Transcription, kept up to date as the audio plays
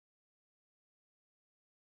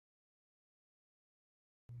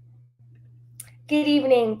Good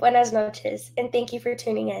evening, buenas noches, and thank you for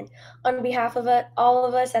tuning in. On behalf of all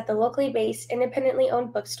of us at the locally based, independently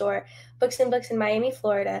owned bookstore, Books and Books in Miami,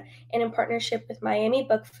 Florida, and in partnership with Miami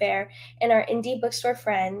Book Fair and our indie bookstore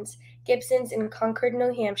friends, Gibson's in Concord,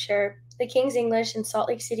 New Hampshire, the King's English in Salt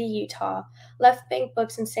Lake City, Utah, Left Bank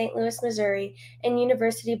Books in St. Louis, Missouri, and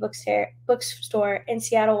University Bookstore in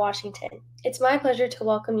Seattle, Washington. It's my pleasure to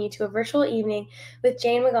welcome you to a virtual evening with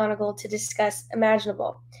Jane McGonigal to discuss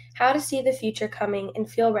Imaginable: How to See the Future Coming and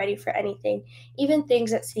Feel Ready for Anything, Even Things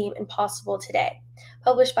That Seem Impossible Today,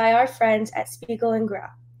 published by our friends at Spiegel and Grau.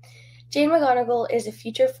 Jane McGonigal is a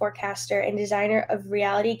future forecaster and designer of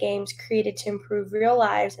reality games created to improve real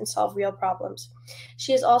lives and solve real problems.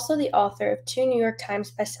 She is also the author of 2 New York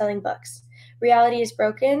Times bestselling books, Reality is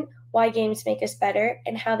Broken, Why Games Make Us Better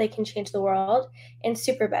and How They Can Change the World, and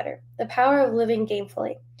Super Better, The Power of Living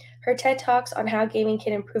Gamefully. Her TED Talks on how gaming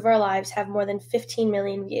can improve our lives have more than 15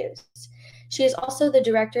 million views. She is also the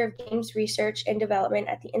Director of Games Research and Development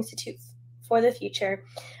at the Institute for the Future,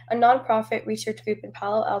 a nonprofit research group in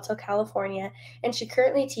Palo Alto, California, and she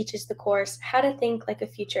currently teaches the course How to Think Like a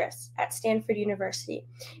Futurist at Stanford University,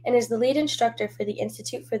 and is the lead instructor for the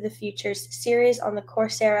Institute for the Future's series on the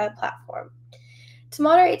Coursera platform. To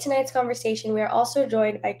moderate tonight's conversation, we are also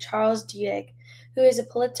joined by Charles Duhigg, who is a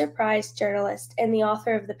Pulitzer Prize journalist and the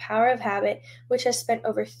author of The Power of Habit, which has spent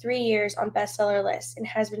over 3 years on bestseller lists and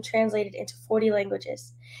has been translated into 40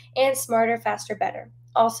 languages, and Smarter, Faster, Better,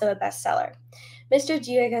 also a bestseller. Mr.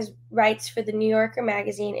 Duhigg has writes for the New Yorker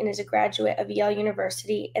magazine and is a graduate of Yale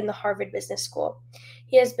University and the Harvard Business School.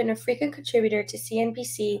 He has been a frequent contributor to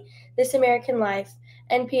CNBC, This American Life,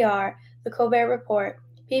 NPR, The Colbert Report,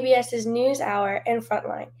 PBS's NewsHour, and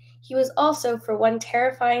Frontline. He was also, for one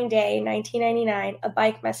terrifying day in 1999, a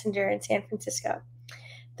bike messenger in San Francisco.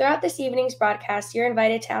 Throughout this evening's broadcast, you're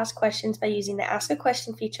invited to ask questions by using the Ask a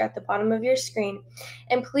Question feature at the bottom of your screen,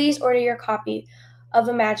 and please order your copy of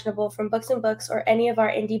Imaginable from Books and Books or any of our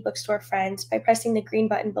indie bookstore friends by pressing the green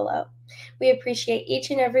button below. We appreciate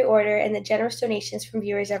each and every order and the generous donations from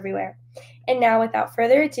viewers everywhere. And now, without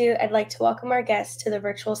further ado, I'd like to welcome our guests to the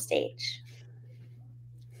virtual stage.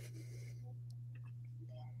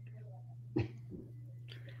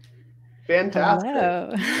 Fantastic.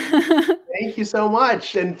 Hello. Thank you so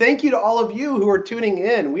much. And thank you to all of you who are tuning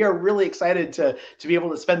in. We are really excited to be able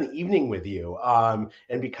to spend the evening with you.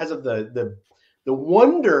 And because of the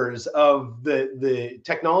wonders of the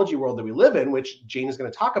technology world that we live in, which Jane is going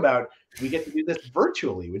to talk about, we get to do this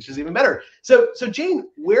virtually, which is even better. So Jane,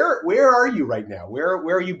 where are you right now? Where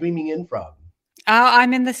are you beaming in from?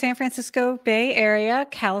 I'm in the San Francisco Bay Area,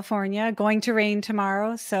 California. Going to rain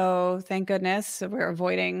tomorrow, so thank goodness we're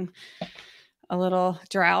avoiding a little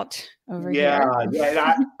drought over here. Yeah,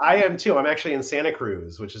 and I am too. I'm actually in Santa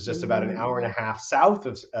Cruz, which is just about an hour and a half south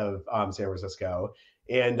of San Francisco.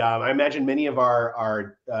 And I imagine many of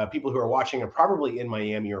our people who are watching are probably in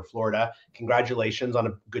Miami or Florida. Congratulations on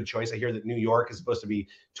a good choice. I hear that New York is supposed to be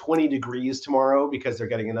 20 degrees tomorrow because they're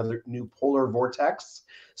getting another new polar vortex.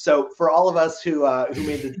 So for all of us who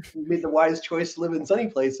made the wise choice to live in sunny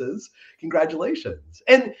places, congratulations.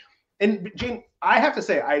 And Jane, I have to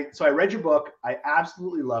say, I read your book. I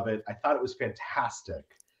absolutely love it. I thought it was fantastic.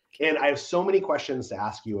 And I have so many questions to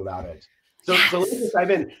ask you about it. So let's just dive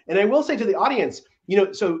in. And I will say to the audience,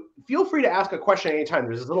 so feel free to ask a question anytime.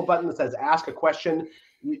 There's this little button that says ask a question.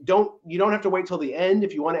 You don't have to wait till the end.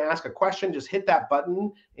 If you want to ask a question, just hit that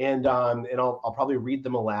button and I'll probably read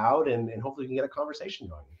them aloud and hopefully we can get a conversation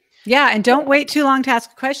going. Yeah, and don't wait too long to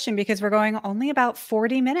ask a question because we're going only about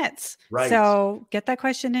 40 minutes. Right. So get that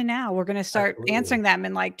question in now. We're going to start answering them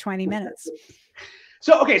in like 20 minutes.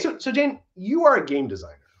 So Jane, you are a game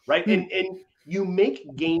designer, right? And you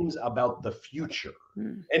make games about the future.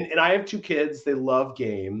 And I have 2 kids, they love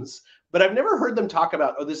games, but I've never heard them talk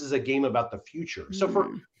about, oh, this is a game about the future. So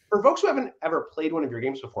for folks who haven't ever played one of your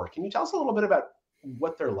games before, can you tell us a little bit about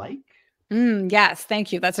what they're like? Yes,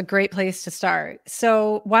 thank you. That's a great place to start.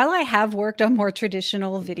 So while I have worked on more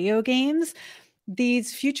traditional video games,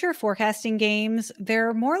 these future forecasting games,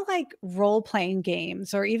 they're more like role-playing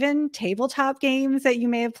games or even tabletop games that you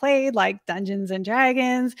may have played, like Dungeons and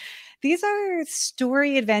Dragons. These are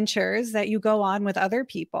story adventures that you go on with other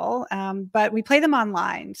people, but we play them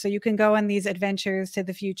online. So you can go on these adventures to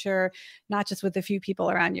the future, not just with a few people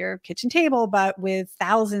around your kitchen table, but with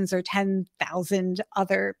thousands or 10,000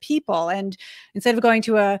 other people. And instead of going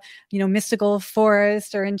to a mystical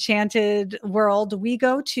forest or enchanted world, we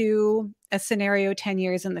go to a scenario 10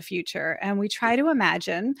 years in the future. And we try to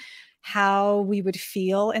imagine how we would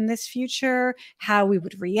feel in this future, how we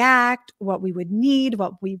would react, what we would need,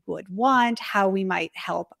 what we would want, how we might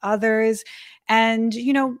help others. And,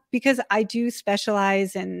 because I do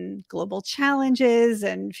specialize in global challenges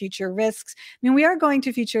and future risks, I mean, we are going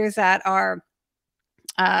to futures that are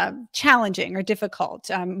challenging or difficult.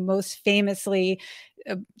 Most famously,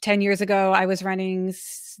 10 years ago, I was running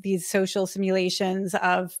these social simulations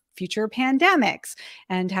of future pandemics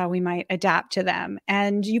and how we might adapt to them.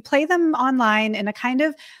 And you play them online in a kind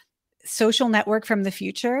of social network from the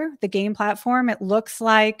future, the game platform. It looks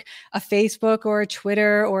like a Facebook or a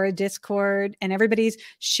Twitter or a Discord, and everybody's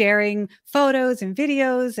sharing photos and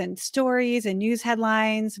videos and stories and news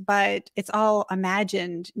headlines, but it's all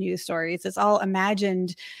imagined news stories. It's all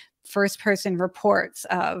imagined first-person reports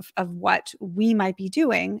of what we might be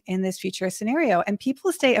doing in this future scenario. And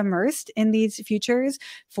people stay immersed in these futures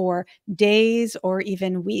for days or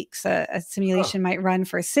even weeks. A simulation might run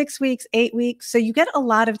for 6 weeks, 8 weeks. So you get a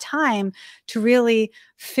lot of time to really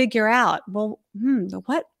figure out, well,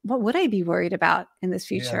 what would I be worried about in this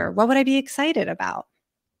future? Yeah. What would I be excited about?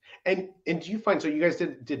 And do you find, so you guys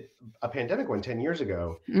did a pandemic one 10 years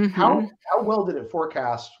ago. Mm-hmm. How well did it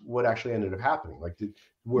forecast what actually ended up happening? Like,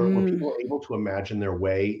 were people able to imagine their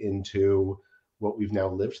way into what we've now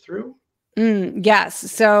lived through?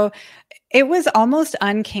 Yes. So it was almost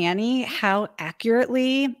uncanny how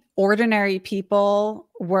accurately ordinary people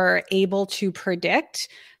were able to predict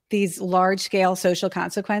these large-scale social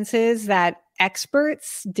consequences that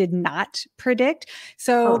experts did not predict.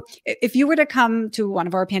 So if you were to come to one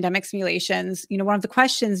of our pandemic simulations, one of the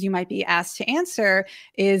questions you might be asked to answer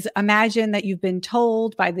is, imagine that you've been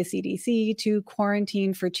told by the CDC to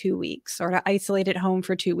quarantine for 2 weeks or to isolate at home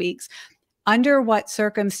for 2 weeks. Under what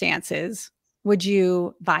circumstances would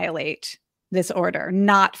you violate this order,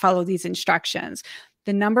 not follow these instructions?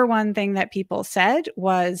 The number one thing that people said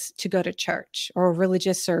was to go to church or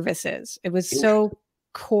religious services. It was so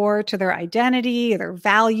core to their identity, their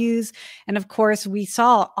values. And of course, we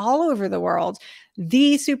saw all over the world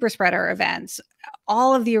the super spreader events.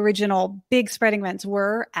 All of the original big spreading events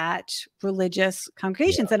were at religious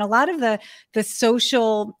congregations. Yeah. And a lot of the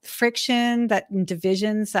social friction and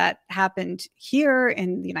divisions that happened here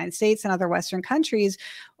in the United States and other Western countries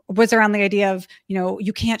was around the idea of,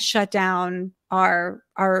 you can't shut down our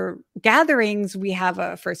gatherings. We have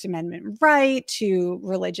a First Amendment right to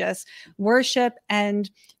religious worship. And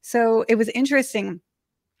so it was interesting.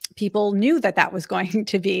 People knew that was going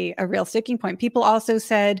to be a real sticking point. People also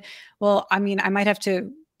said, well, I might have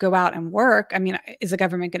to go out and work. Is the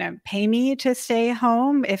government going to pay me to stay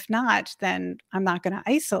home? If not, then I'm not going to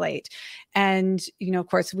isolate. And, of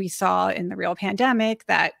course, we saw in the real pandemic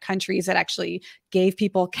that countries that actually gave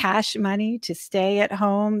people cash money to stay at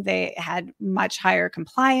home, they had much higher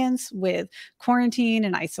compliance with quarantine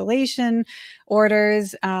and isolation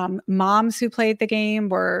orders. Moms who played the game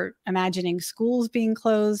were imagining schools being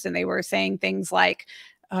closed, and they were saying things like,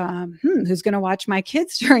 who's going to watch my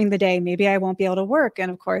kids during the day? Maybe I won't be able to work. And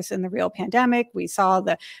of course, in the real pandemic, we saw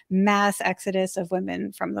the mass exodus of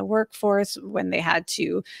women from the workforce when they had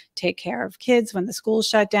to take care of kids, when the schools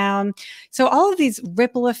shut down. So all of these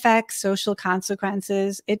ripple effects, social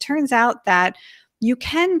consequences, it turns out that you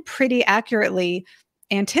can pretty accurately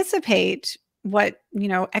anticipate what,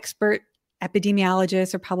 expert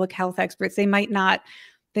epidemiologists or public health experts, they might not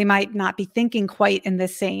be thinking quite in the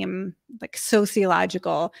same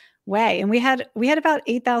sociological way. And we had about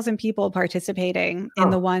 8,000 people participating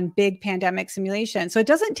in the one big pandemic simulation. So it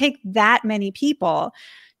doesn't take that many people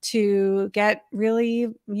to get really,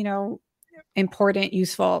 important,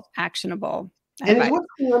 useful, actionable advice. And is what's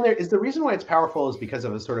going on there, is the reason why it's powerful is because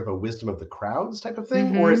of a sort of a wisdom of the crowds type of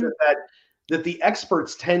thing? Or is it that the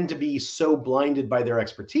experts tend to be so blinded by their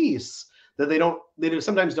expertise that they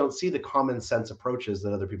sometimes don't see the common sense approaches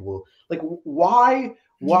that other people will? Like, why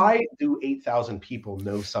do 8,000 people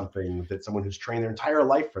know something that someone who's trained their entire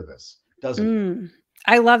life for this doesn't?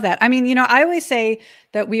 I love that. I always say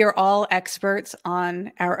that we are all experts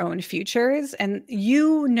on our own futures, and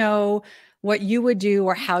what you would do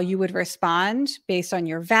or how you would respond based on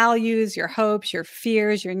your values, your hopes, your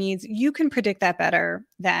fears, your needs. You can predict that better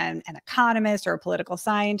than an economist or a political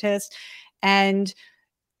scientist. And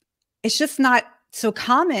it's just not so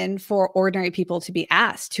common for ordinary people to be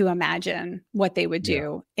asked to imagine what they would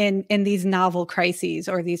do in these novel crises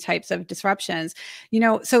or these types of disruptions.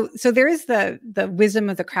 So there is the wisdom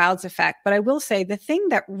of the crowds effect. But I will say the thing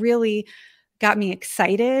that really got me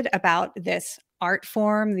excited about this art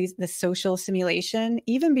form, the social simulation,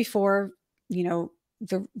 even before,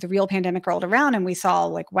 the real pandemic rolled around and we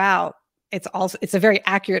saw wow, it's a very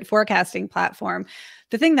accurate forecasting platform.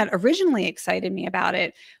 The thing that originally excited me about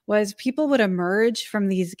it was people would emerge from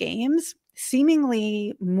these games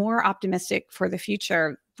seemingly more optimistic for the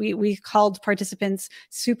future. We called participants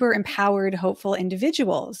super empowered, hopeful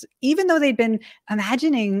individuals, even though they'd been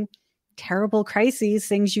imagining terrible crises,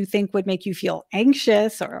 things you think would make you feel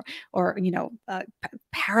anxious or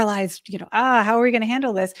paralyzed, how are we going to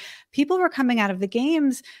handle this? People were coming out of the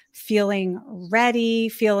games feeling ready,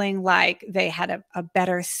 feeling like they had a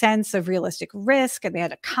better sense of realistic risk, and they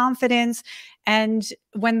had a confidence. And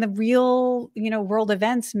when the real, world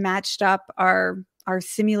events matched up our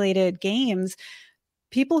simulated games,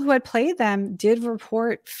 people who had played them did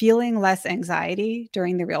report feeling less anxiety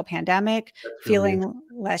during the real pandemic, feeling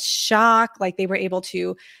less shock, like they were able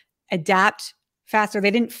to adapt faster.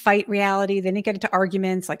 They didn't fight reality. They didn't get into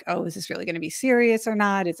arguments like, oh, is this really going to be serious or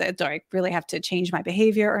not? Do I really have to change my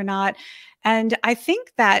behavior or not? And I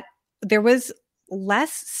think that there was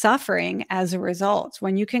less suffering as a result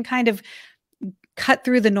when you can kind of cut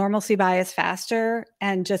through the normalcy bias faster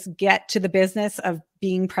and just get to the business of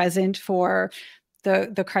being present for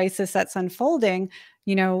the crisis that's unfolding,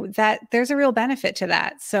 that there's a real benefit to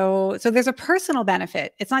that. So there's a personal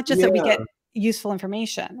benefit. It's not just that we get useful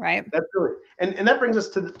information, right? That's really, and that brings us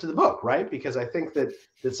to the book, right? Because I think that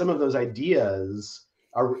some of those ideas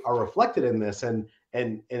are reflected in this and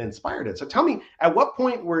inspired it. So tell me, at what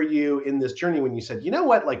point were you in this journey when you said, you know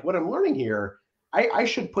what, like what I'm learning here, I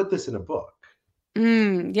should put this in a book?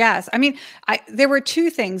 Yes. I mean, there were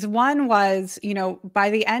two things. One was,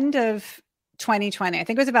 by the end of 2020, I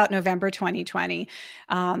think it was about November 2020,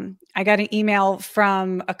 I got an email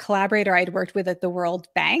from a collaborator I'd worked with at the World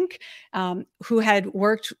Bank, who had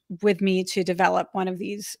worked with me to develop one of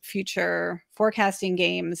these future forecasting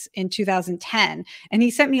games in 2010. And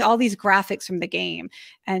he sent me all these graphics from the game.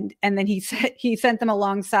 And then he sent them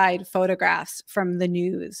alongside photographs from the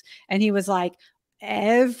news. And he was like,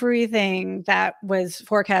 everything that was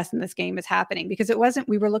forecast in this game is happening, because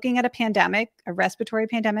we were looking at a pandemic, a respiratory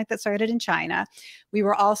pandemic that started in China. We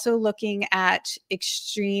were also looking at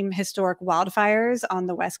extreme historic wildfires on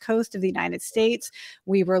the West Coast of the United States.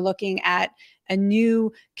 We were looking at a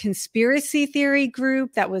new conspiracy theory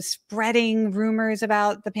group that was spreading rumors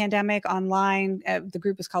about the pandemic online. The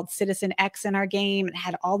group was called Citizen X in our game. It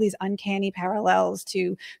had all these uncanny parallels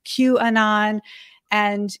to QAnon.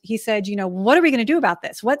 And he said, what are we going to do about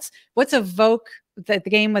this? What's Evoke? The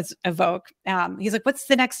game was Evoke. He's like, what's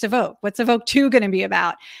the next Evoke? What's Evoke 2 going to be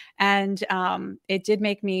about? And it did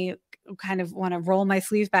make me kind of want to roll my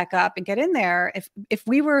sleeves back up and get in there. If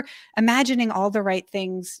we were imagining all the right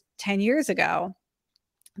things 10 years ago,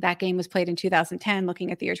 that game was played in 2010, looking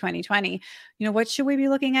at the year 2020. What should we be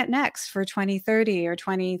looking at next for 2030 or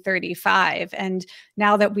 2035? And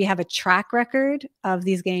now that we have a track record of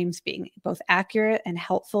these games being both accurate and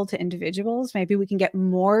helpful to individuals, maybe we can get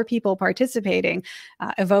more people participating.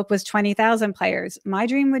 Evoke was 20,000 players. My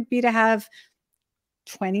dream would be to have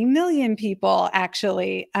 20 million people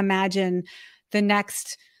actually imagine the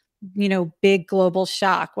next big global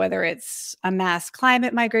shock, whether it's a mass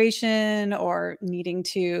climate migration or needing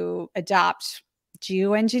to adopt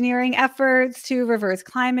geoengineering efforts to reverse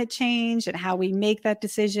climate change, and how we make that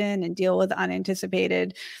decision and deal with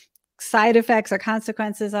unanticipated side effects or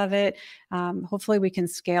consequences of it. Hopefully we can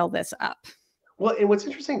scale this up. Well, and what's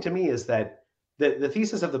interesting to me is that the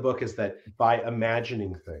thesis of the book is that by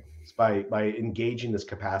imagining things, by engaging this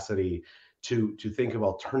capacity to think of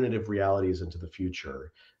alternative realities into the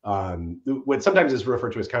future, what sometimes is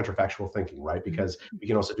referred to as counterfactual thinking, right? Because we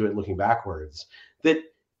can also do it looking backwards. That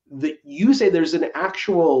you say there's an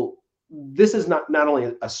actual, this is not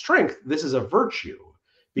only a strength, this is a virtue,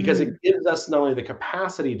 because it gives us not only the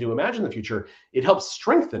capacity to imagine the future, it helps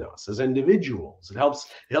strengthen us as individuals. It helps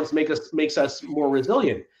makes us more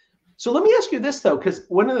resilient. So let me ask you this though, because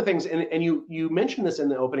one of the things, and you mentioned this in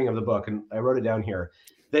the opening of the book, and I wrote it down here,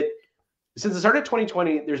 that since the start of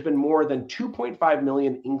 2020, there's been more than 2.5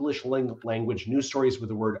 million English language news stories with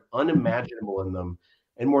the word unimaginable in them,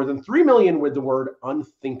 and more than 3 million with the word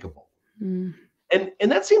unthinkable. And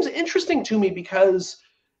that seems interesting to me, because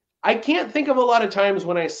I can't think of a lot of times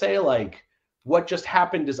when I say like what just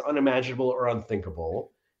happened is unimaginable or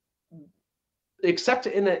unthinkable, except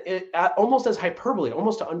almost as hyperbole,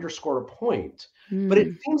 almost to underscore a point. But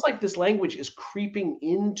it seems like this language is creeping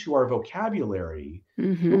into our vocabulary.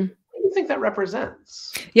 What do you think that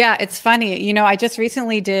represents? Yeah, it's funny. I just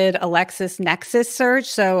recently did a LexisNexis search,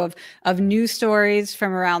 so of news stories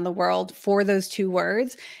from around the world for those two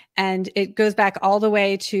words. And it goes back all the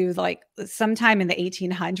way to like sometime in the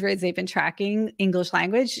 1800s. They've been tracking English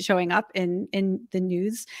language showing up in the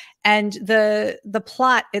news. And the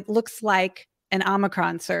plot, it looks like an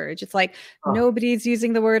Omicron surge. It's like nobody's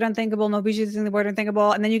using the word unthinkable, nobody's using the word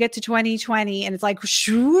unthinkable. And then you get to 2020 and it's like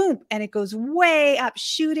shoop, and it goes way up,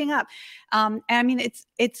 shooting up. And I mean,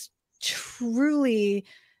 it's truly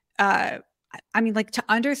I mean, like, to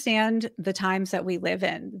understand the times that we live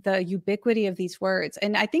in, the ubiquity of these words.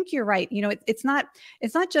 And I think you're right. You know, it's not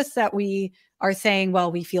just that we are saying,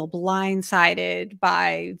 well, we feel blindsided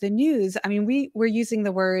by the news. I mean, we're using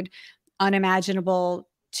the word unimaginable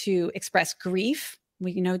to express grief.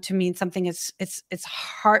 We, you know, to mean something it's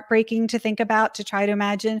heartbreaking to think about, to try to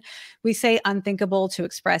imagine. We say unthinkable to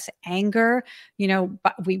express anger, you know,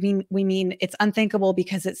 but we mean it's unthinkable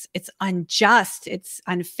because it's unjust, it's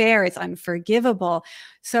unfair, it's unforgivable.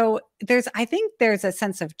 So I think there's a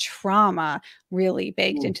sense of trauma really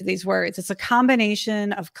baked into these words. It's a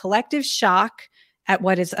combination of collective shock at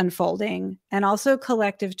what is unfolding and also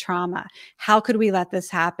collective trauma. How could we let this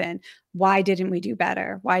happen? Why didn't we do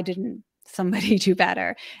better? Why didn't somebody do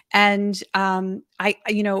better? And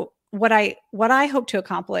you know, what I hope to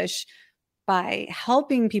accomplish by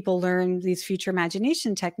helping people learn these future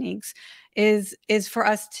imagination techniques is for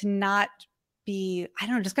us to not be, I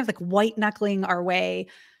don't know, just kind of like white knuckling our way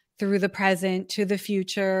through the present to the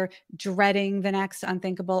future, dreading the next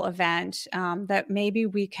unthinkable event. That maybe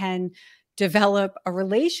we can develop a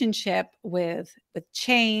relationship with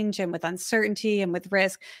change and with uncertainty and with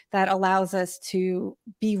risk that allows us to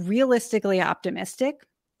be realistically optimistic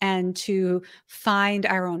and to find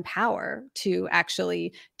our own power to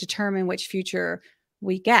actually determine which future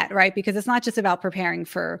we get, right? Because it's not just about preparing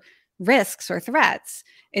for risks or threats.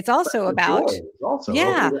 It's also about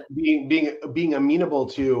being amenable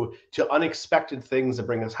to unexpected things that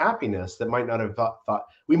bring us happiness that might not have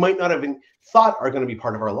we might not have thought are going to be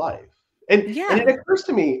part of our life. And it occurs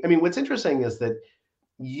to me, I mean, what's interesting is that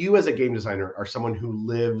you as a game designer are someone who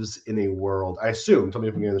lives in a world, I assume, tell me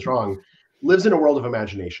if I'm getting this wrong, lives in a world of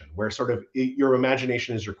imagination where sort of your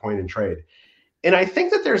imagination is your coin and trade. And I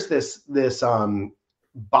think that there's this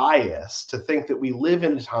bias to think that we live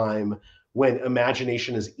in a time when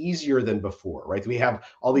imagination is easier than before, right? We have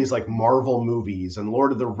all these like Marvel movies and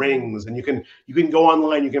Lord of the Rings, and you can go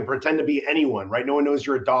online, you can pretend to be anyone, right? No one knows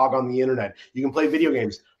you're a dog on the internet. You can play video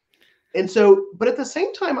games. And so, but at the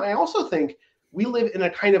same time, I also think we live in a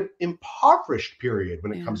kind of impoverished period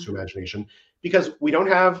when it comes to imagination, because we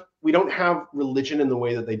don't have religion in the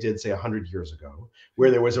way that they did, say, 100 years ago,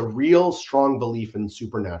 where there was a real strong belief in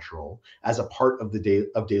supernatural as a part of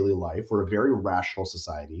daily life. We're a very rational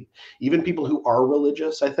society. Even people who are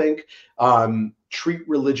religious, I think, treat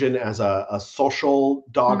religion as a social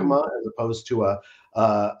dogma as opposed to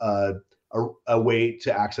a way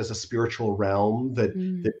to access a spiritual realm that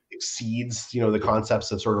exceeds, you know, the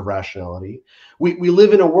concepts of sort of rationality. We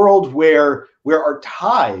live in a world where our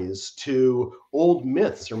ties to old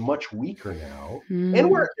myths are much weaker now, and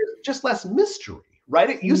where there's just less mystery, right?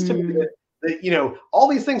 It used to be that, you know, all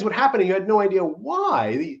these things would happen and you had no idea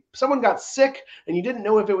why. Someone got sick and you didn't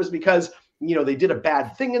know if it was because, you know, they did a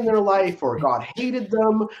bad thing in their life, or God hated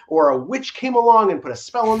them, or a witch came along and put a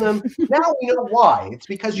spell on them. Now we know why. It's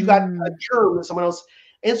because you got a germ that someone else.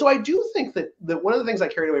 And so I do think that one of the things I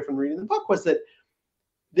carried away from reading the book was that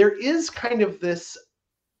there is kind of this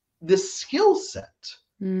skill set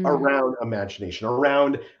around imagination,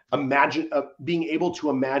 around being able to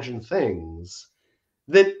imagine things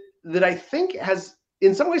that I think has,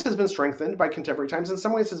 in some ways, has been strengthened by contemporary times, in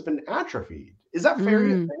some ways has been atrophied. Is that fair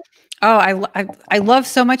to think? Oh, I love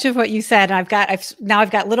so much of what you said. I'm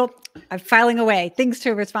filing away things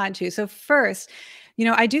to respond to. So first, you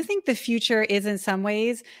know, I do think the future is in some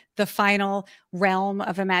ways the final realm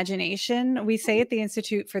of imagination. We say at the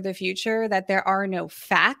Institute for the Future that there are no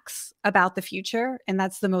facts about the future. And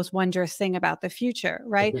that's the most wondrous thing about the future,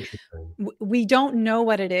 right? We don't know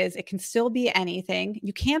what it is. It can still be anything.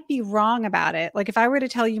 You can't be wrong about it. Like if I were to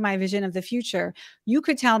tell you my vision of the future, you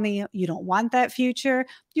could tell me you don't want that future.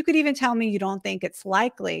 You could even tell me you don't think it's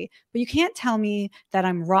likely, but you can't tell me that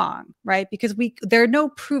I'm wrong, right? Because there are no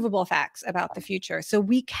provable facts about the future. So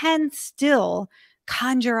we can still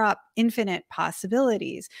conjure up infinite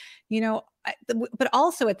possibilities, you know, but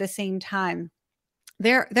also at the same time,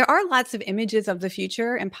 there are lots of images of the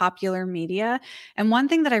future in popular media. And one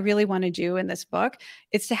thing that I really want to do in this book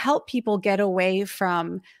is to help people get away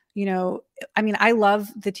from, you know, I mean, I love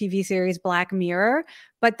the TV series Black Mirror,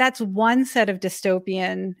 but that's one set of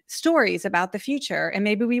dystopian stories about the future. And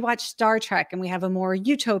maybe we watch Star Trek and we have a more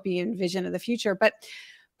utopian vision of the future. But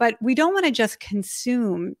But we don't want to just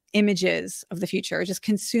consume images of the future, just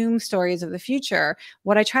consume stories of the future.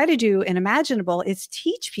 What I try to do in Imaginable is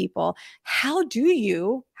teach people, how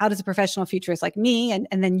does a professional futurist like me, and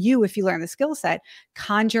then you, if you learn the skill set,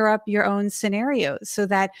 conjure up your own scenarios so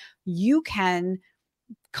that you can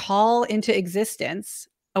call into existence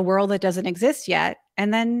a world that doesn't exist yet,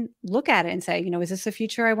 and then look at it and say, is this a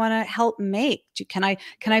future I want to help make? Can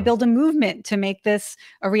I build a movement to make this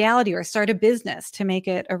a reality, or start a business to make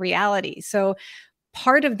it a reality? So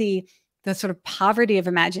part of the sort of poverty of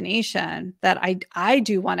imagination that I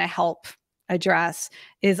do want to help address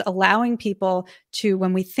is allowing people to,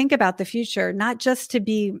 when we think about the future, not just to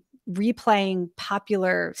be replaying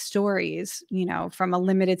popular stories, from a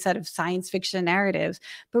limited set of science fiction narratives,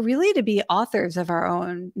 but really to be authors of our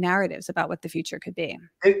own narratives about what the future could be.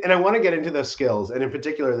 And I want to get into those skills, and in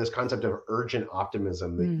particular, this concept of urgent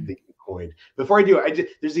optimism that you coined. Before I do,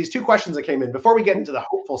 there's these two questions that came in. Before we get into the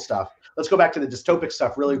hopeful stuff, let's go back to the dystopic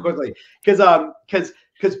stuff really quickly, because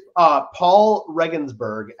Paul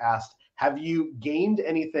Regensburg asked, have you gained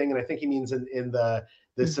anything? And I think he means in the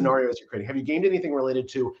scenarios you're creating. Have you gained anything related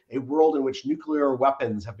to a world in which nuclear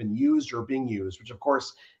weapons have been used or being used, which of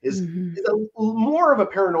course is more of a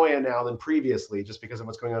paranoia now than previously, just because of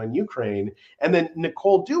what's going on in Ukraine. And then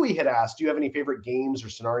Nicole Dewey had asked, do you have any favorite games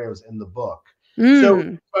or scenarios in the book?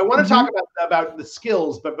 So I want to talk about the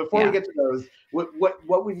skills, but before we get to those,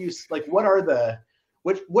 what would you like?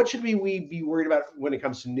 What should we be worried about when it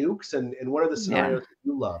comes to nukes, and what are the scenarios that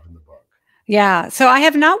you love in the book? Yeah. So I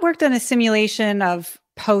have not worked on a simulation of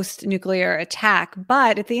post-nuclear attack,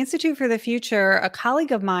 but at the Institute for the Future, a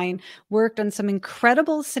colleague of mine worked on some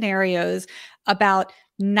incredible scenarios about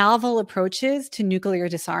novel approaches to nuclear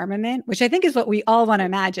disarmament, which I think is what we all want to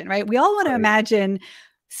imagine, right? We all want to imagine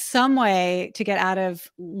some way to get out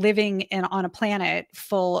of living on a planet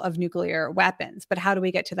full of nuclear weapons. But how do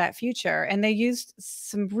we get to that future? And they used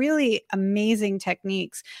some really amazing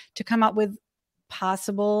techniques to come up with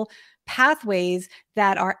possible pathways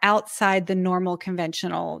that are outside the normal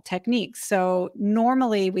conventional techniques. So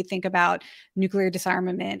normally we think about nuclear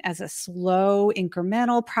disarmament as a slow,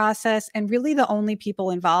 incremental process, and really the only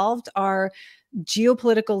people involved are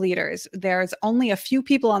geopolitical leaders. There's only a few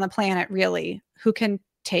people on the planet really who can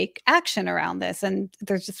take action around this, and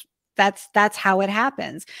there's just that's how it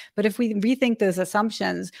happens. But if we rethink those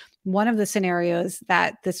assumptions, one of the scenarios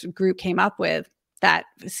that this group came up with that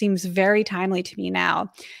seems very timely to me now,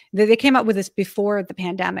 they came up with this before the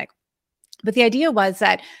pandemic. But the idea was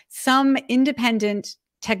that some independent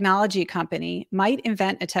technology company might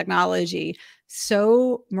invent a technology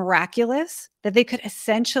so miraculous that they could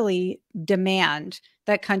essentially demand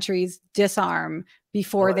that countries disarm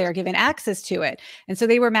before they're given access to it. And so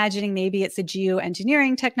they were imagining maybe it's a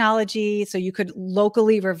geoengineering technology, so you could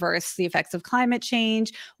locally reverse the effects of climate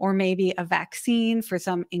change, or maybe a vaccine for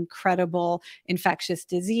some incredible infectious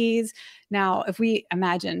disease. Now, if we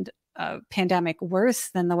imagined a pandemic worse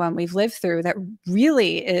than the one we've lived through that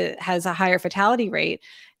really has a higher fatality rate,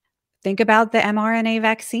 think about the mRNA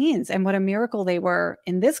vaccines and what a miracle they were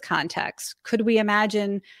in this context. Could we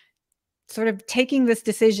imagine sort of taking this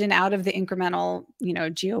decision out of the incremental,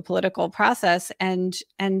 geopolitical process and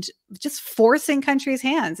just forcing countries'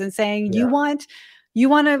 hands and saying, you want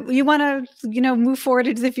to, move forward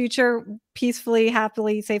into the future peacefully,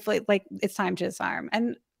 happily, safely, like it's time to disarm.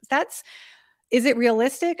 And is it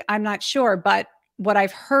realistic? I'm not sure. But what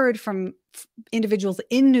I've heard from individuals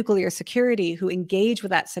in nuclear security who engage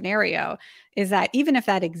with that scenario is that even if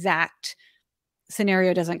that exact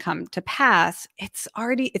scenario doesn't come to pass, it's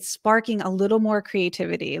sparking a little more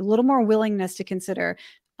creativity, a little more willingness to consider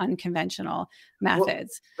unconventional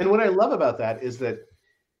methods. Well, and what I love about that is that,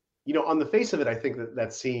 on the face of it, I think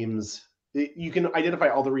that seems, you can identify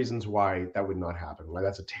all the reasons why that would not happen, why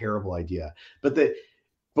that's a terrible idea. But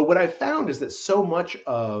what I found is that so much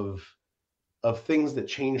of things that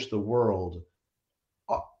change the world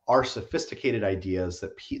are sophisticated ideas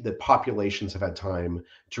that populations have had time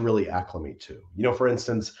to really acclimate to. For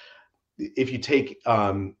instance, if you take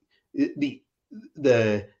the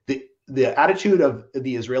attitude of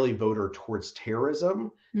the Israeli voter towards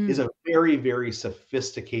terrorism is a very, very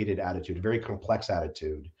sophisticated attitude, a very complex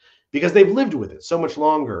attitude, because they've lived with it so much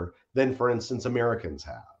longer than, for instance, Americans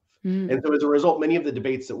have. And so as a result, many of the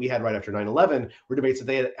debates that we had right after 9/11 were debates that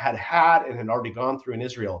they had and had already gone through in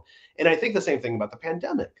Israel. And I think the same thing about the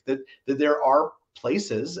pandemic, that there are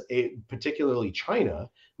places, particularly China,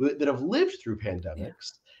 that have lived through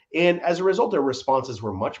pandemics. Yeah. And as a result, their responses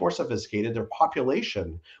were much more sophisticated. Their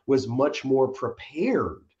population was much more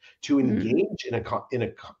prepared to engage in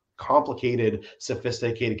a complicated,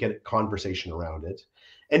 sophisticated conversation around it.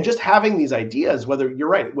 And just having these ideas, whether you're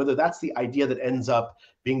right, whether that's the idea that ends up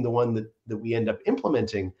being the one that we end up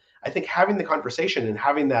implementing, I think having the conversation and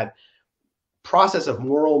having that process of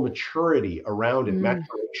moral maturity around it,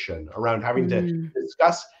 maturation, around having to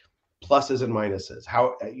discuss pluses and minuses,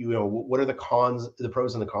 how, what are the cons, the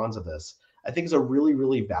pros and the cons of this, I think is a really,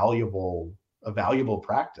 really valuable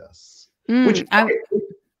practice. Which,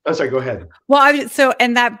 I'm sorry, go ahead. Well,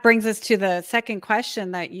 and that brings us to the second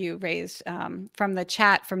question that you raised from the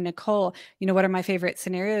chat from Nicole. What are my favorite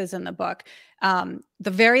scenarios in the book? The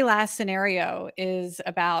very last scenario is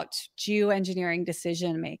about geoengineering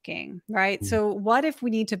decision-making, right? So what if we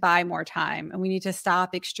need to buy more time and we need to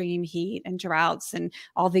stop extreme heat and droughts and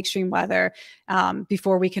all the extreme weather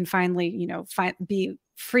before we can finally, be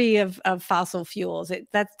free of fossil fuels? It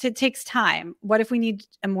takes time. What if we need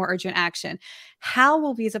a more urgent action? How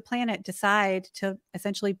will we as a planet decide to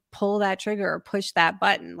essentially pull that trigger or push that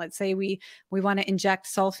button? Let's say we want to inject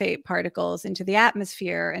sulfate particles into the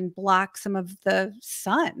atmosphere and block some of the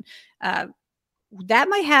sun. That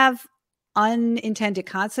might have unintended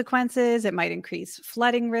consequences. It might increase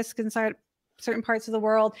flooding risk in certain parts of the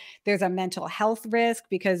world. There's a mental health risk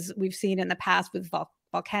because we've seen in the past with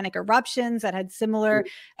volcanic eruptions that had similar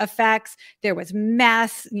effects. There was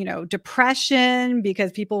mass, depression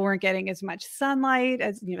because people weren't getting as much sunlight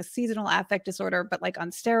as, seasonal affect disorder, but like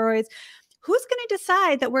on steroids. Who's going to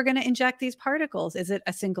decide that we're going to inject these particles? Is it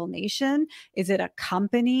a single nation? Is it a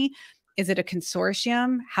company? Is it a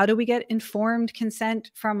consortium? How do we get informed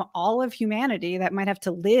consent from all of humanity that might have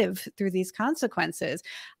to live through these consequences?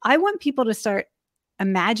 I want people to start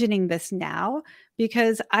imagining this now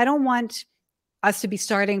because I don't want us to be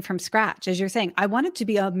starting from scratch. As you're saying, I want it to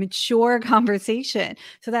be a mature conversation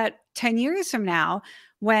so that 10 years from now,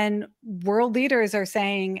 when world leaders are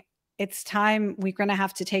saying, it's time, we're going to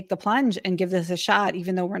have to take the plunge and give this a shot,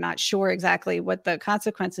 even though we're not sure exactly what the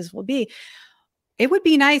consequences will be. It would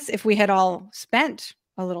be nice if we had all spent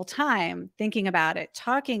a little time thinking about it,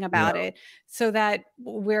 talking about it, so that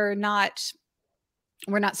we're not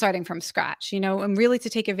starting from scratch, and really to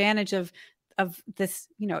take advantage of this,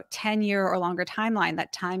 10-year or longer timeline,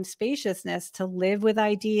 that time spaciousness to live with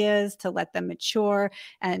ideas, to let them mature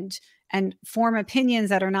and form opinions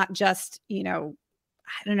that are not just,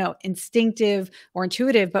 instinctive or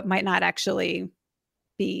intuitive, but might not actually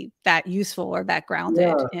be that useful or that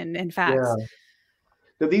grounded in facts.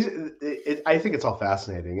 So I think it's all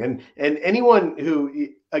fascinating. And anyone who,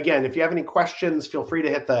 again, if you have any questions, feel free to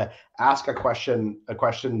hit the ask a question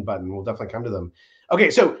button. We'll definitely come to them.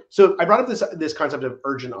 Okay, so I brought up this concept of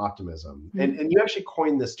urgent optimism, and you actually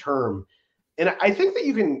coined this term, and I think that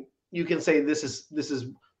you can say this is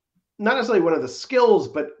not necessarily one of the skills,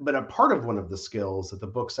 but a part of one of the skills that the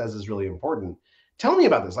book says is really important. Tell me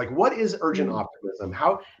about this. Like, what is urgent optimism?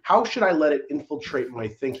 How should I let it infiltrate my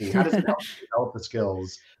thinking? How does it help me develop the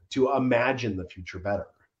skills to imagine the future better?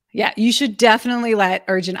 Yeah, you should definitely let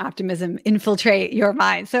urgent optimism infiltrate your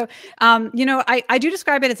mind. So, I do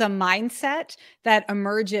describe it as a mindset that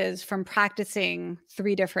emerges from practicing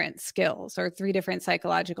 3 different skills or 3 different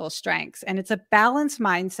psychological strengths. And it's a balanced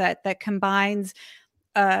mindset that combines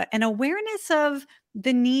an awareness of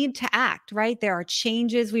the need to act, right? There are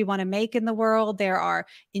changes we want to make in the world. There are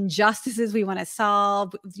injustices we want to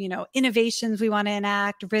solve, innovations we want to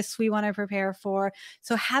enact, risks we want to prepare for.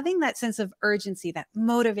 So having that sense of urgency, that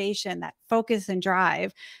motivation, that focus and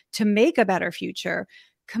drive to make a better future,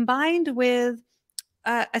 combined with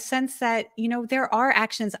a sense that, there are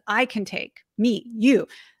actions I can take, me, you,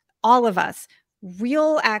 all of us,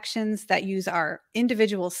 real actions that use our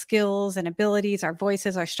individual skills and abilities, our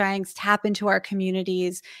voices, our strengths, tap into our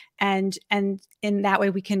communities. And in that way,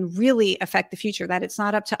 we can really affect the future, that it's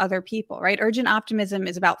not up to other people, right? Urgent optimism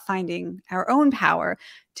is about finding our own power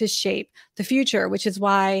to shape the future, which is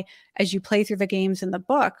why, as you play through the games in the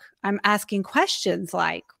book, I'm asking questions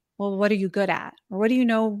like, well, what are you good at? Or what do you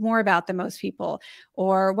know more about than most people?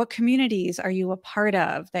 Or what communities are you a part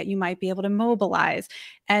of that you might be able to mobilize?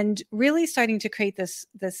 And really starting to create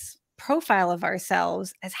this profile of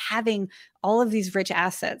ourselves as having all of these rich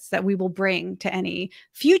assets that we will bring to any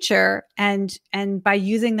future. And by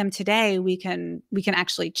using them today, we can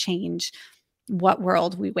actually change what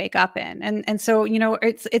world we wake up in. And so,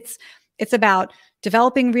 it's about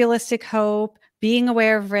developing realistic hope, being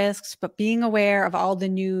aware of risks, but being aware of all the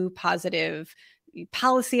new positive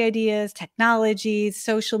policy ideas, technologies,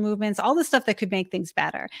 social movements, all the stuff that could make things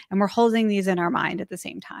better. And we're holding these in our mind at the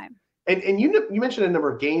same time. And you mentioned a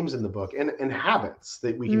number of games in the book and habits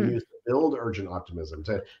that we can use to build urgent optimism,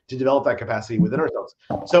 to develop that capacity within ourselves.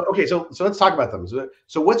 So let's talk about them.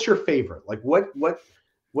 So what's your favorite? Like what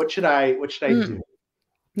What should I do?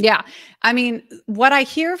 Yeah. I mean, what I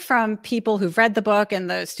hear from people who've read the book and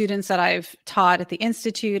the students that I've taught at the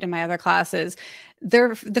Institute and my other classes,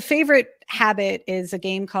 the favorite habit is a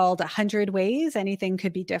game called 100 Ways Anything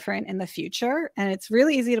Could Be Different in the Future. And it's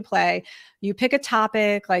really easy to play. You pick a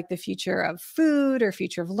topic like the future of food or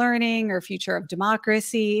future of learning or future of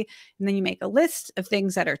democracy. And then you make a list of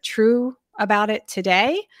things that are true about it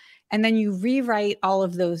today. And then you rewrite all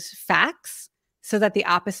of those facts so that the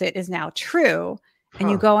opposite is now true. And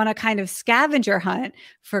you go on a kind of scavenger hunt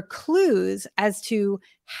for clues as to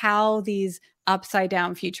how these upside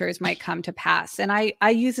down futures might come to pass. And I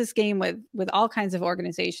use this game with all kinds of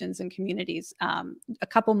organizations and communities. A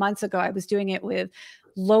couple months ago, I was doing it with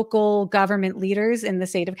local government leaders in the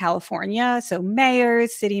state of California. So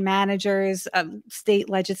mayors, city managers, state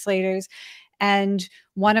legislators. And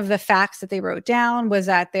one of the facts that they wrote down was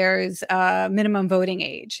that there's a minimum voting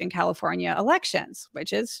age in California elections,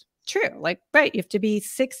 which is true. Like, right, you have to be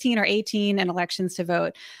 16 or 18 in elections to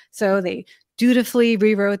vote. So they dutifully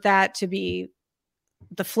rewrote that to be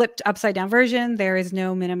the flipped upside down version. There is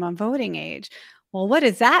no minimum voting age. Well, what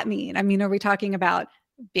does that mean? I mean, are we talking about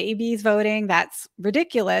babies voting? That's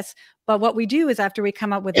ridiculous. But what we do is after we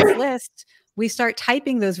come up with this list, we start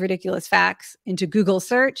typing those ridiculous facts into Google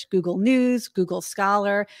search, Google News, Google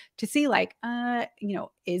Scholar to see like,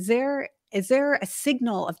 is there a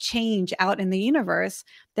signal of change out in the universe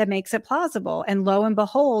that makes it plausible? And lo and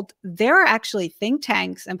behold, there are actually think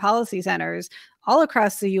tanks and policy centers all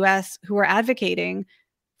across the US who are advocating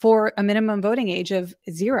for a minimum voting age of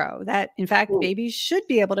 0, that in fact, babies should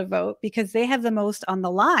be able to vote because they have the most on the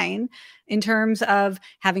line in terms of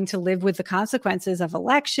having to live with the consequences of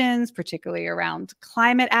elections, particularly around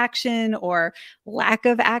climate action or lack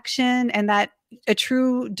of action, and that a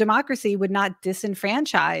true democracy would not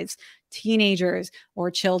disenfranchise teenagers or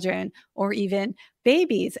children or even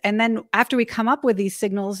babies. And then after we come up with these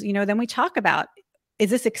signals, then we talk about, is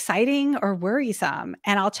this exciting or worrisome?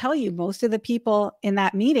 And I'll tell you, most of the people in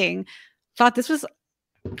that meeting thought this was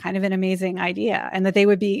kind of an amazing idea and that they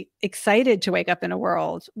would be excited to wake up in a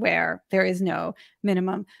world where there is no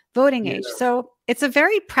minimum voting age. So it's a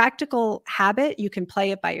very practical habit. You can play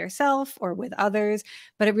it by yourself or with others,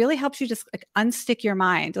 but it really helps you just like unstick your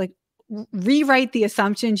mind, like rewrite the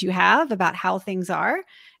assumptions you have about how things are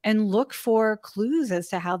and look for clues as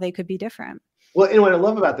to how they could be different. Well, and what I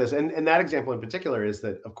love about this, and that example in particular, is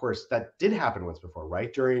that, of course, that did happen once before,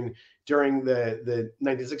 right? During the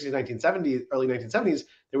 1960s, 1970s, early 1970s,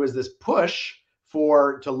 there was this push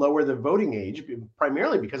to lower the voting age,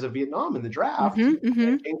 primarily because of Vietnam in the draft, changed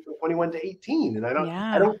from 21 to 18. And I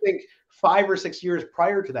don't think 5 or 6 years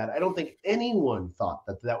prior to that, I don't think anyone thought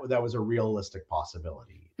that was a realistic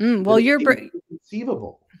possibility. Well, you're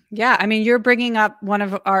conceivable. Yeah, I mean, you're bringing up one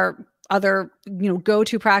of our other,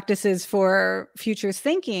 go-to practices for futures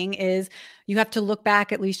thinking is you have to look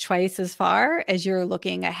back at least twice as far as you're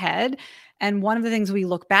looking ahead. And one of the things we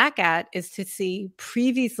look back at is to see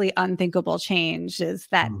previously unthinkable changes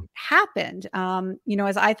that happened.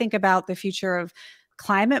 As I think about the future of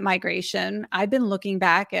climate migration, I've been looking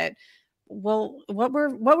back at, well, what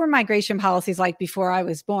were migration policies like before I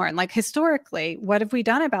was born? Like historically, what have we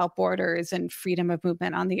done about borders and freedom of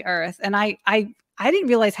movement on the earth? And I didn't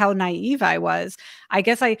realize how naive I was. I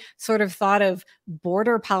guess I sort of thought of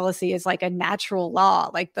border policy as like a natural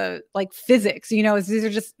law, like physics,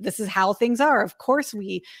 this is how things are. Of course,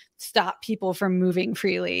 we stop people from moving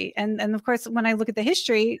freely. And of course, when I look at the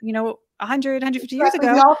history, 100, 150 years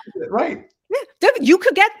ago, the opposite, right? Yeah,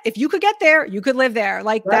 if you could get there, you could live there.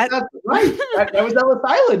 Like that. That's right. That was Ellis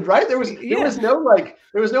Island, right? There was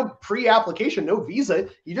no pre-application, no visa.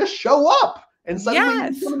 You just show up and suddenly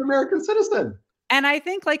you become an American citizen. And I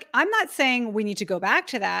think I'm not saying we need to go back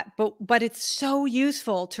to that, but it's so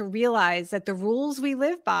useful to realize that the rules we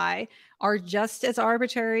live by are just as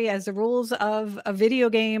arbitrary as the rules of a video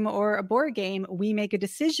game or a board game. We make a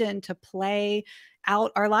decision to play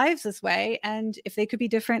out our lives this way. And if they could be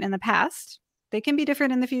different in the past, they can be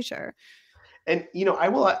different in the future. And, I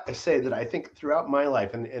will say that I think throughout my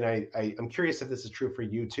life, and I'm curious if this is true for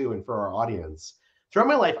you too, and for our audience, throughout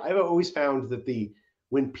my life, I've always found that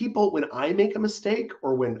when I make a mistake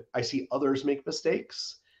or when I see others make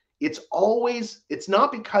mistakes, it's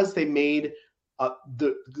not because they made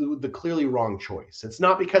the clearly wrong choice. It's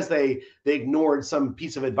not because they ignored some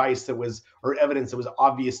piece of advice or evidence that was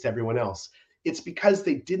obvious to everyone else. It's because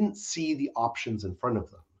they didn't see the options in front of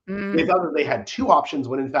them. They thought that they had 2 options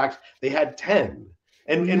when in fact they had 10.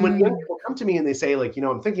 And when young people come to me and they say, like,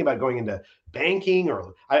 I'm thinking about going into banking,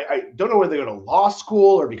 or I don't know whether they go to law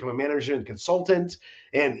school or become a management consultant.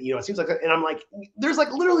 And, it seems like that. And I'm like, there's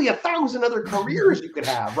like literally 1,000 other careers you could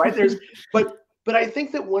have, right? But I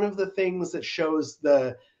think that one of the things that shows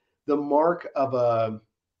the mark of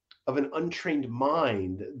an untrained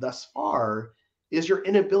mind thus far is your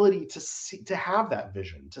inability to have that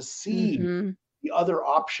vision, to see the other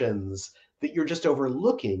options that you're just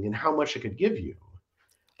overlooking and how much it could give you.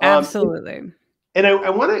 Absolutely. And I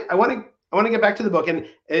want to get back to the book. And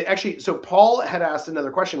actually, so Paul had asked another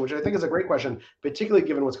question, which I think is a great question, particularly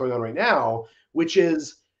given what's going on right now, which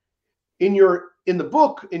is in the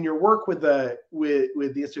book, in your work with the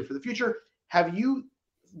Institute for the Future, have you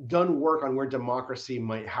done work on how democracy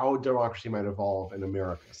might evolve in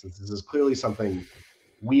America, since this is clearly something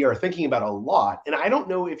we are thinking about a lot? And I don't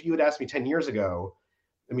know if you had asked me 10 years ago,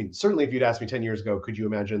 I mean, certainly if you'd asked me 10 years ago, could you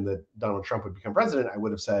imagine that Donald Trump would become president? I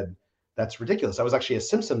would have said, that's ridiculous. That was actually a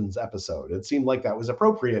Simpsons episode. It seemed like that was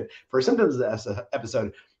appropriate for a Simpsons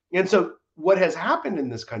episode. And so what has happened in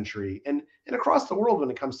this country and across the world when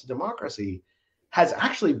it comes to democracy has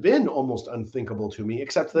actually been almost unthinkable to me,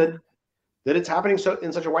 except that it's happening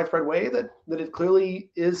in such a widespread way that it clearly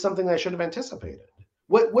is something that I should have anticipated.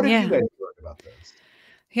 What have you guys learned about this?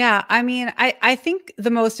 Yeah, I mean, I think the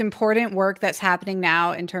most important work that's happening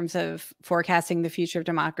now in terms of forecasting the future of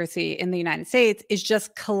democracy in the United States is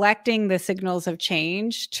just collecting the signals of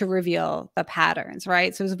change to reveal the patterns,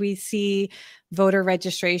 right? So as we see voter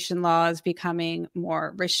registration laws becoming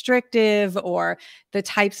more restrictive, or the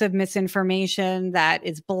types of misinformation that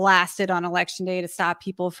is blasted on election day to stop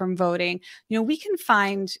people from voting, we can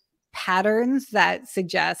find patterns that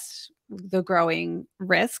suggest the growing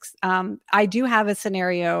risks. I do have a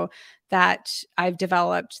scenario that I've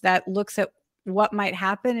developed that looks at what might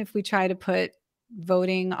happen if we try to put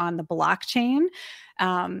voting on the blockchain.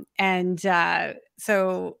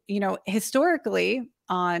 So, historically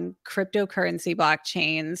on cryptocurrency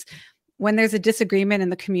blockchains, when there's a disagreement in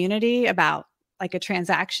the community about like a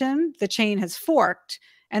transaction, the chain has forked.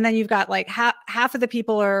 And then you've got like half of the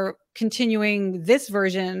people are continuing this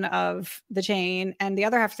version of the chain, and the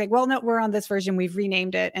other half say, well, no, we're on this version, we've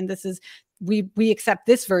renamed it, and this is we accept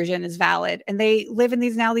this version is valid. And they live in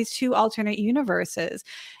these two alternate universes.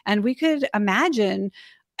 And we could imagine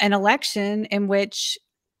an election in which,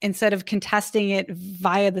 instead of contesting it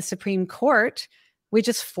via the Supreme Court, we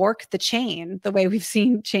just fork the chain the way we've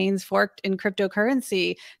seen chains forked in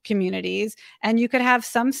cryptocurrency communities. And you could have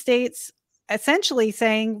some states essentially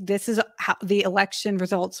saying, this is how the election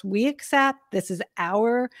results we accept. This is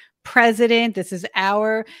our president. This is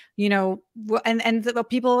our, and the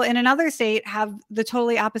people in another state have the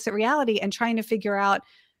totally opposite reality, and trying to figure out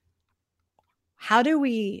how do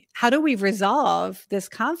we resolve this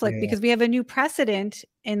conflict? Because we have a new precedent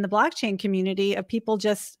in the blockchain community of people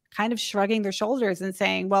just kind of shrugging their shoulders and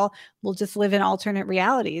saying, well, we'll just live in alternate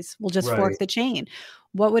realities. We'll just fork the chain.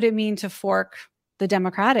 What would it mean to fork the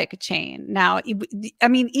democratic chain? Now, I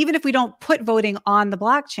mean, even if we don't put voting on the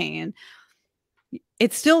blockchain,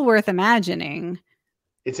 it's still worth imagining.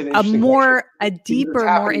 It's an a deeper,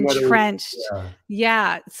 more entrenched,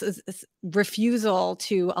 refusal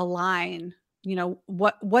to align.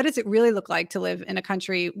 What does it really look like to live in a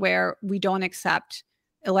country where we don't accept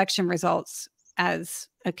election results as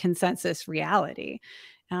a consensus reality?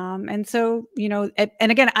 And so,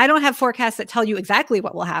 and again, I don't have forecasts that tell you exactly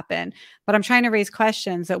what will happen, but I'm trying to raise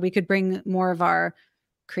questions that we could bring more of our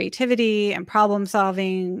creativity and problem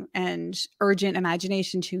solving and urgent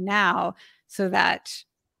imagination to now, so that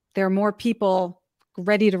there are more people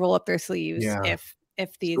ready to roll up their sleeves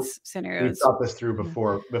if these scenarios. We've thought this through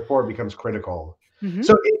before it becomes critical.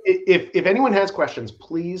 So if anyone has questions,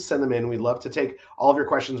 please send them in. We'd love to take all of your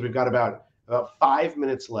questions. We've got about 5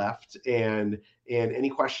 minutes left, and any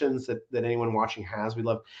questions that anyone watching has, we'd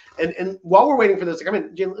love. And while we're waiting for this to come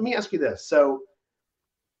in, Jen, let me ask you this. So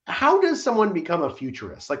how does someone become a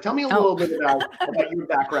futurist? Like, tell me a little bit about your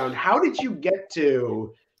background. How did you get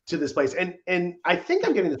to this place? And I think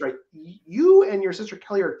I'm getting this right. You and your sister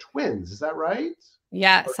Kelly are twins. Is that right?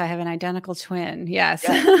 Yes, I have an identical twin. Yes.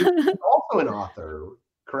 You're also an author,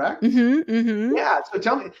 correct? Yeah. So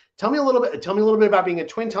tell me a little bit about being a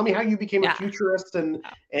twin. Tell me how you became a futurist, and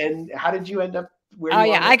how did you end up where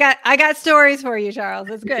you are? I got stories for you, Charles.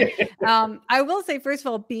 That's good. I will say, first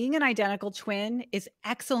of all, being an identical twin is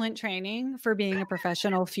excellent training for being a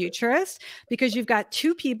professional futurist, because you've got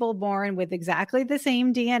two people born with exactly the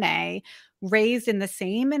same DNA, raised in the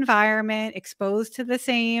same environment, exposed to the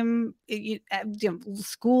same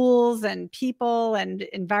schools and people and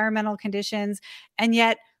environmental conditions. And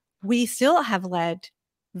yet we still have led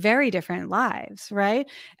very different lives, right?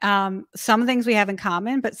 Some things we have in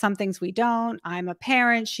common, but some things we don't. I'm a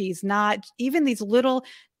parent, she's not. Even these little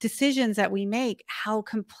decisions that we make, how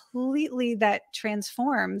completely that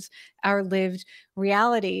transforms our lived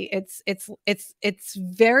reality. It's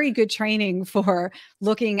very good training for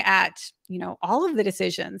looking at, you know, all of the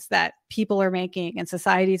decisions that people are making and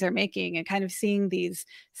societies are making, and kind of seeing these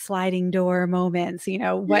sliding door moments, you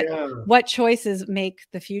know, what choices make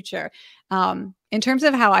the future. In terms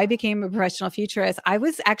of how I became a professional futurist, I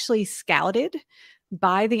was actually scouted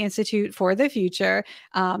by the Institute for the Future.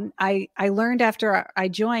 I learned after I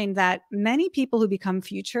joined that many people who become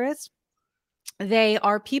futurists, they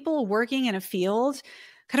are people working in a field,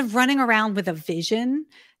 kind of running around with a vision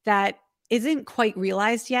that isn't quite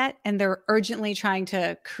realized yet, and they're urgently trying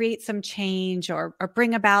to create some change or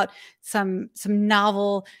bring about some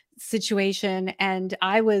novel situation. And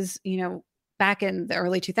I was, you know, back in the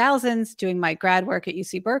early 2000s doing my grad work at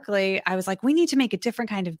UC Berkeley, I was like, we need to make a different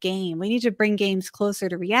kind of game. We need to bring games closer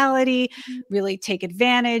to reality, really take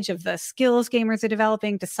advantage of the skills gamers are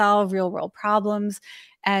developing to solve real world problems.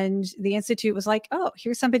 And the Institute was like, oh,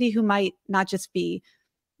 here's somebody who might not just be,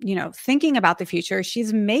 you know, thinking about the future.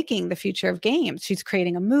 She's making the future of games. She's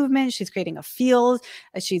creating a movement. She's creating a field.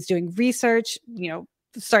 She's doing research, you know,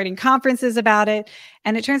 starting conferences about it.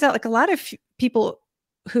 And it turns out like a lot of people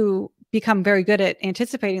who become very good at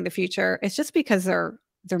anticipating the future, it's just because they're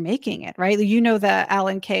making it, right? You know, the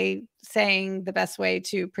Alan Kay saying the best way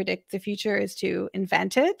to predict the future is to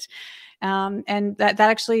invent it. And that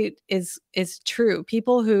actually is true.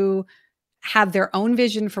 People who have their own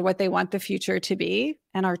vision for what they want the future to be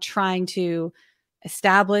and are trying to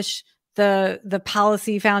establish the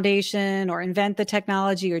policy foundation or invent the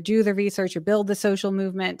technology or do the research or build the social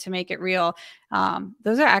movement to make it real.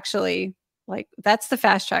 Those are actually like, that's the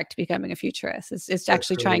fast track to becoming a futurist. It's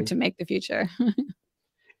actually trying to make the future.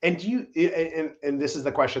 And do you, and this is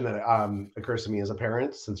the question that occurs to me as a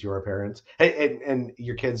parent, since you're a parent, and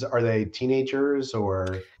your kids, are they teenagers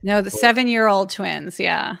or? No, the 7-year-old twins.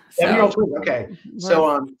 Yeah. 7-year-old twins. Okay.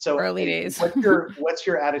 So early days. What's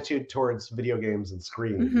your attitude towards video games and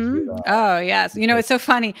screens? Oh, yes. You know, it's so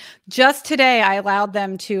funny. Just today, I allowed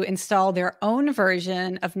them to install their own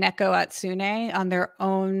version of Neko Atsune on their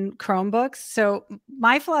own Chromebooks. So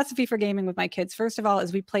my philosophy for gaming with my kids, first of all,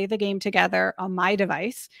 is we play the game together on my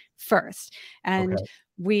device first. And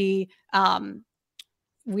we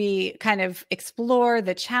kind of explore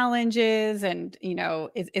the challenges and, you know,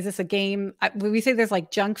 is this a game? We say there's like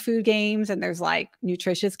junk food games and there's like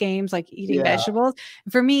nutritious games like eating vegetables.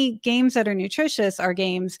 For me, games that are nutritious are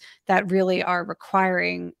games that really are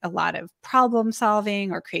requiring a lot of problem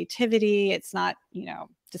solving or creativity. It's not, you know,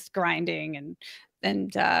 just grinding and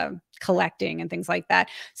collecting and things like that.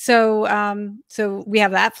 So we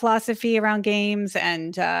have that philosophy around games,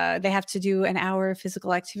 and they have to do an hour of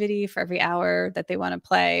physical activity for every hour that they want to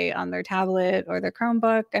play on their tablet or their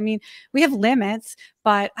Chromebook. I mean, we have limits,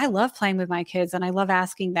 but I love playing with my kids, and I love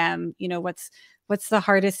asking them, you know, what's the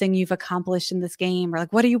hardest thing you've accomplished in this game? Or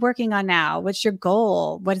like, what are you working on now? What's your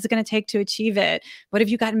goal? What is it going to take to achieve it? What have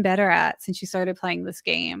you gotten better at since you started playing this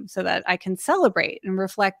game? So that I can celebrate and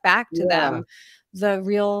reflect back to them the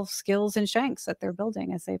real skills and strengths that they're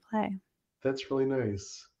building as they play. That's really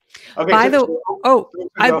nice. Okay. Go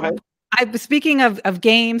ahead. Speaking of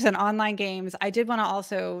games and online games, I did want to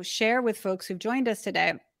also share with folks who've joined us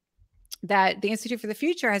today that the Institute for the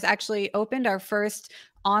Future has actually opened our first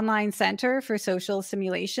online center for social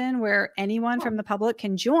simulation, where anyone from the public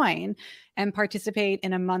can join and participate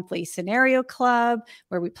in a monthly scenario club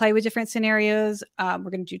where we play with different scenarios. We're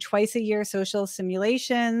going to do twice a year social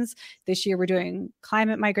simulations. This year we're doing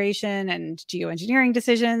climate migration and geoengineering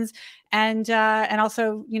decisions. And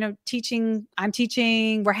also, you know, I'm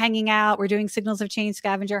teaching, we're hanging out, we're doing signals of change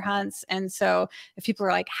scavenger hunts. And so if people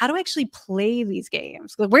are like, how do I actually play these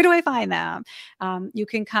games? Where do I find them? You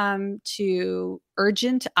can come to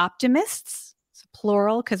Urgent Optimists,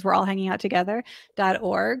 plural, because we're all hanging out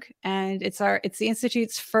together.org. And it's the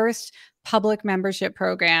Institute's first public membership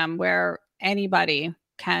program where anybody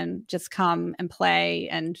can just come and play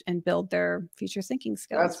and build their future thinking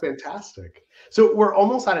skills. That's fantastic. So we're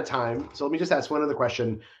almost out of time. So let me just ask one other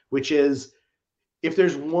question, which is, if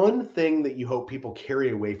there's one thing that you hope people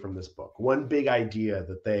carry away from this book, one big idea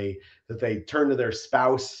that they turn to their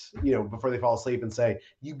spouse, you know, before they fall asleep and say,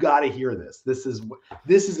 you got to hear this. This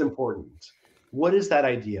is important. What is that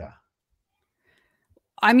idea?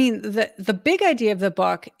 I mean, the big idea of the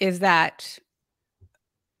book is that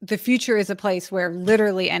the future is a place where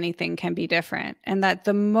literally anything can be different, and that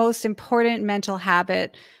the most important mental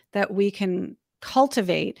habit that we can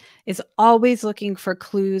cultivate is always looking for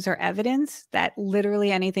clues or evidence that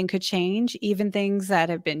literally anything could change, even things that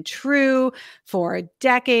have been true for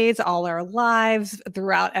decades, all our lives,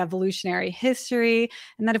 throughout evolutionary history.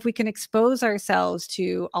 And that if we can expose ourselves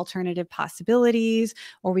to alternative possibilities,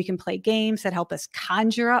 or we can play games that help us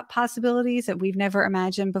conjure up possibilities that we've never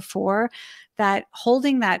imagined before, that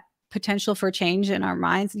holding that potential for change in our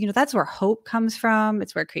minds, that's where hope comes from.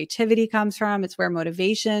 It's where creativity comes from. It's where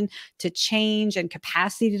motivation to change and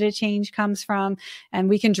capacity to change comes from. And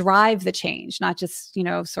we can drive the change, not just,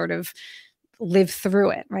 sort of live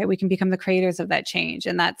through it, right? We can become the creators of that change.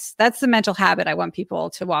 And that's the mental habit I want people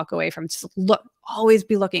to walk away from. Just always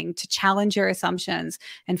be looking to challenge your assumptions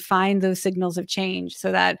and find those signals of change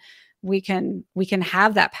so that we can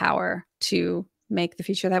have that power to make the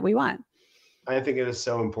future that we want. I think it is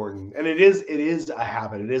so important. And it is a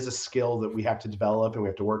habit. It is a skill that we have to develop and we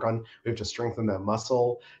have to work on. We have to strengthen that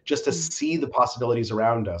muscle just to see the possibilities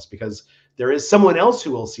around us, because there is someone else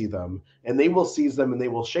who will see them, and they will seize them and they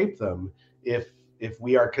will shape them if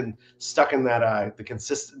we are stuck in that the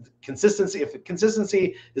consistency. If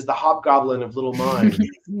consistency is the hobgoblin of little minds,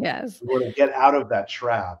 yes, we want to get out of that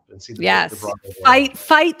trap and see the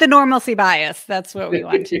fight the normalcy bias. That's what we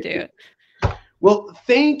want to do. Well,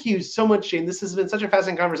 thank you so much, Jane. This has been such a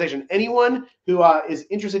fascinating conversation. Anyone who is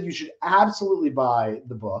interested, you should absolutely buy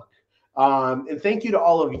the book. And thank you to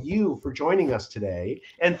all of you for joining us today.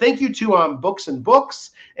 And thank you to Books and Books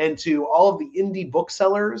and to all of the indie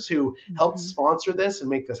booksellers who helped sponsor this and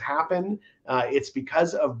make this happen. It's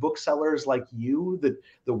because of booksellers like you that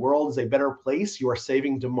the world is a better place. You are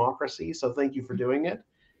saving democracy. So thank you for doing it.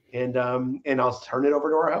 And I'll turn it over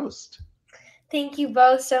to our host. Thank you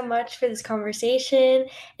both so much for this conversation,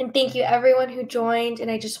 and thank you everyone who joined. And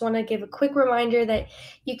I just want to give a quick reminder that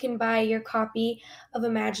you can buy your copy of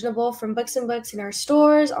Imaginable from Books and Books in our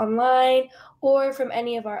stores, online, or from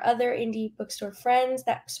any of our other indie bookstore friends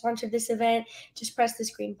that sponsored this event. Just press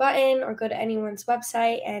this green button or go to anyone's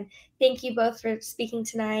website. And thank you both for speaking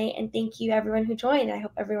tonight, and thank you everyone who joined. I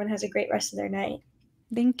hope everyone has a great rest of their night.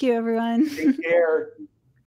 Thank you, everyone. Take care.